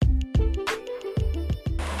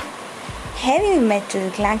heavy metal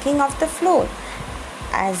clanking off the floor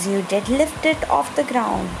as you deadlift it off the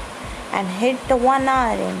ground and hit the 1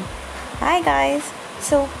 hour in. Hi guys,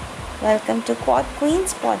 so welcome to Quad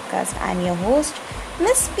Queens podcast. I'm your host,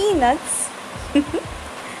 Miss Peanuts,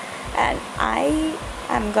 and I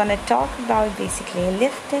am gonna talk about basically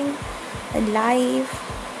lifting, life,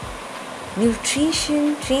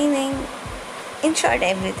 nutrition, training, in short,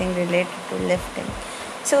 everything related to lifting.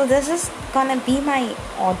 So, this is gonna be my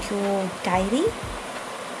audio diary.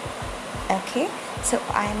 Okay, so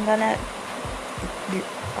I'm gonna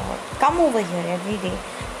come over here every day,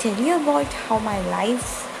 tell you about how my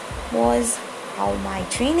life was, how my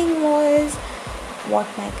training was, what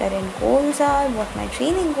my current goals are, what my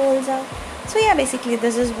training goals are. So, yeah, basically,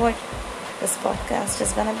 this is what this podcast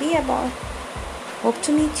is gonna be about. Hope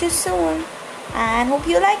to meet you soon and hope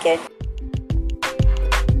you like it.